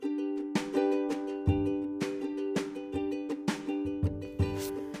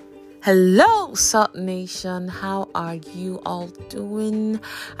Hello, Salt Nation. How are you all doing?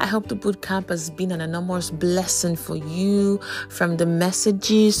 I hope the bootcamp has been an enormous blessing for you, from the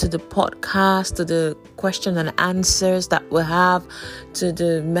messages to the podcast to the question and answers that we have, to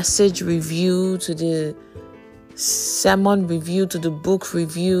the message review, to the sermon review, to the book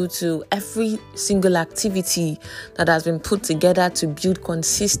review, to every single activity that has been put together to build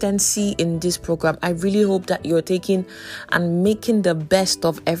consistency in this program. I really hope that you're taking and making the best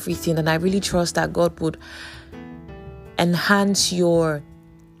of everything, and I really trust that God would enhance your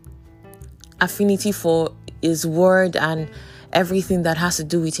affinity for His word and everything that has to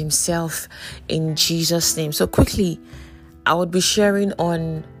do with Himself in Jesus' name. So quickly, I would be sharing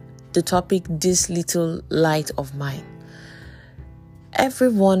on the topic, this little light of mine.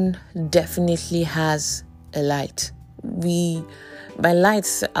 Everyone definitely has a light. By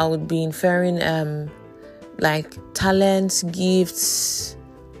lights, I would be inferring like talents, gifts,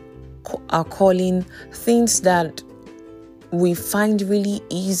 our calling, things that we find really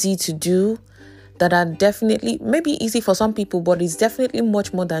easy to do, that are definitely maybe easy for some people, but it's definitely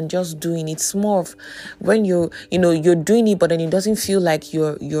much more than just doing. It's more of when you're doing it, but then it doesn't feel like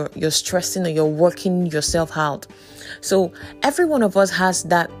you're stressing or you're working yourself out. So every one of us has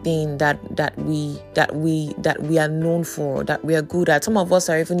that thing that we are known for, that we are good at. Some of us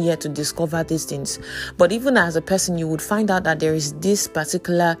are even yet to discover these things. But even as a person, you would find out that there is this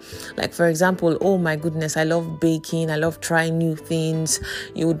particular, like for example, oh my goodness, I love baking, I love trying new things.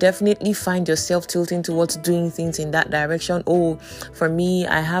 You would definitely find yourself tilting towards doing things in that direction. Oh, for me,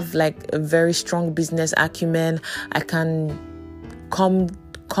 I have like a very strong business acumen. I can come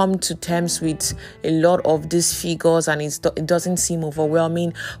to terms with a lot of these figures, and it doesn't seem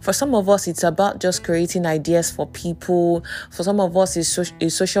overwhelming. For some of us, it's about just creating ideas for people. For some of us, it's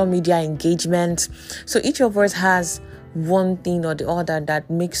social media engagement. So each of us has one thing or the other that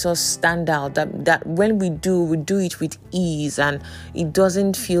makes us stand out, that when we do it with ease, and it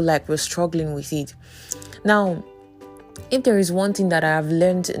doesn't feel like we're struggling with it. Now, if there is one thing that I have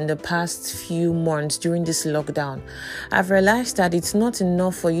learned in the past few months during this lockdown, I've realized that it's not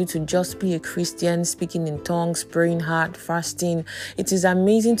enough for you to just be a Christian, speaking in tongues, praying hard, fasting. It is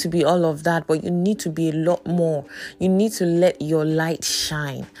amazing to be all of that, but you need to be a lot more. You need to let your light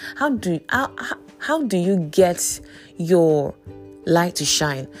shine. How do you get your light to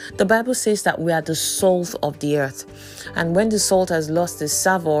shine? The Bible says that we are the salt of the earth, and when the salt has lost its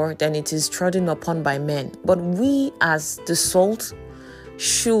savor, then it is trodden upon by men. But we as the salt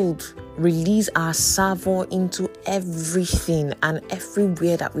should release our savor into everything and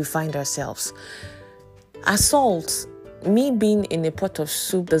everywhere that we find ourselves. As salt, me being in a pot of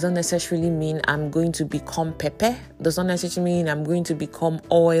soup doesn't necessarily mean I'm going to become pepper, doesn't necessarily mean I'm going to become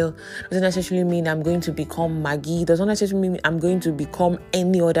oil, doesn't necessarily mean I'm going to become Maggi, doesn't necessarily mean I'm going to become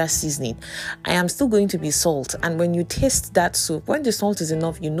any other seasoning. I am still going to be salt. And when you taste that soup, when the salt is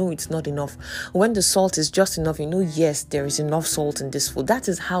enough, you know it's not enough. When the salt is just enough, you know, yes, there is enough salt in this food. That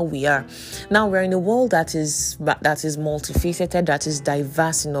is how we are. Now, we're in a world that is multifaceted, that is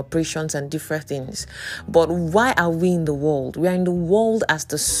diverse in operations and different things. But why are we in the world? We are in the world as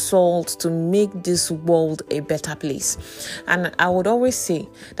the salt to make this world a better place. And I would always say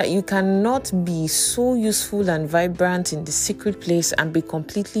that you cannot be so useful and vibrant in the secret place and be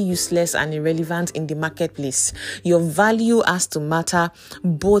completely useless and irrelevant in the marketplace. Your value has to matter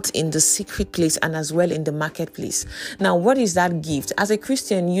both in the secret place and as well in the marketplace. Now, what is that gift? As a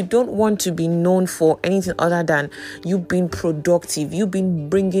Christian, you don't want to be known for anything other than you being productive, you been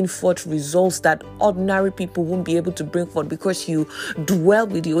bringing forth results that ordinary people won't be able to bring forth, because you dwell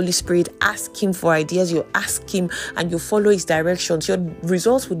with the Holy Spirit, ask Him for ideas, you ask Him and you follow His directions. Your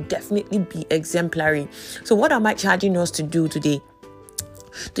results will definitely be exemplary. So what am I charging us to do today?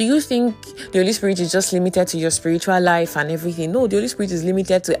 Do you think the Holy Spirit is just limited to your spiritual life and everything? No, the Holy Spirit is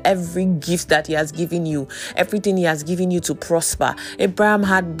limited to every gift that He has given you, everything He has given you to prosper. Abraham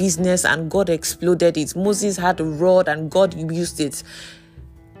had business and God exploded it. Moses had a rod and God used it.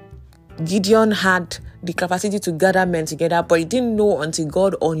 Gideon had the capacity to gather men together, but he didn't know until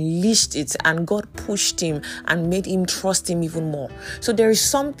God unleashed it, and God pushed him and made him trust Him even more. So there is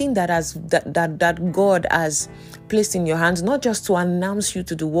something that God has placed in your hands, not just to announce you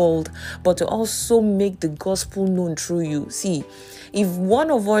to the world, but to also make the gospel known through you. See, if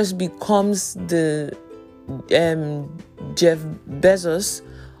one of us becomes the Jeff Bezos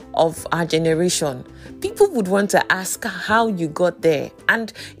of our generation, people would want to ask how you got there.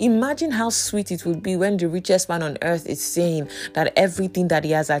 And imagine how sweet it would be when the richest man on earth is saying that everything that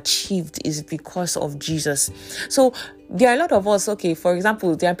he has achieved is because of Jesus. So there are a lot of us, okay, for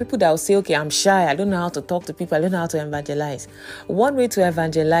example, there are people that will say, okay, I'm shy, I don't know how to talk to people, I don't know how to evangelize. One way to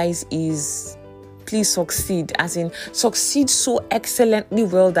evangelize is please succeed, as in succeed so excellently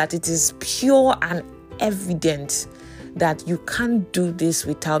well that it is pure and evident that you can't do this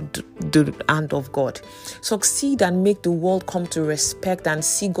without the hand of God. Succeed and make the world come to respect and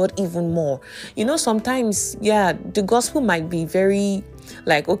see God even more. Sometimes, the gospel might be very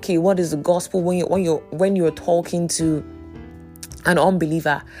like, okay, what is the gospel when you're talking to an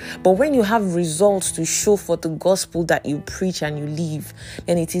unbeliever? But when you have results to show for the gospel that you preach and you live,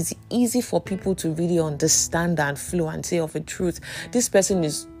 then it is easy for people to really understand and flow and say of a truth, this person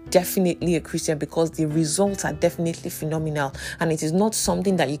is definitely a Christian because the results are definitely phenomenal, and it is not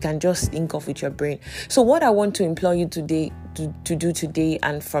something that you can just think of with your brain. So what I want to implore you today to do today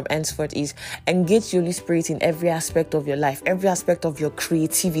and from henceforth is engage the Holy Spirit in every aspect of your life, every aspect of your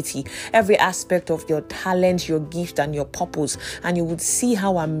creativity, every aspect of your talent, your gift, and your purpose, and you would see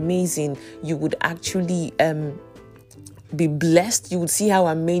how amazing you would actually be blessed. You would see how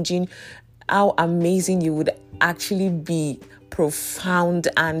amazing you would actually be profound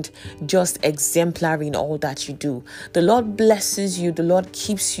and just exemplary in all that you do. The Lord blesses you. The Lord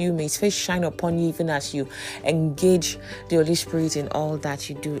keeps you. May His face shine upon you even as you engage the Holy Spirit in all that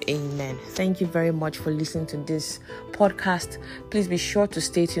you do. Amen. Thank you very much for listening to this podcast. Please be sure to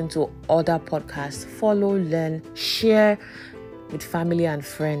stay tuned to other podcasts. Follow, learn, share with family and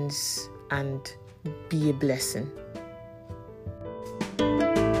friends, and be a blessing.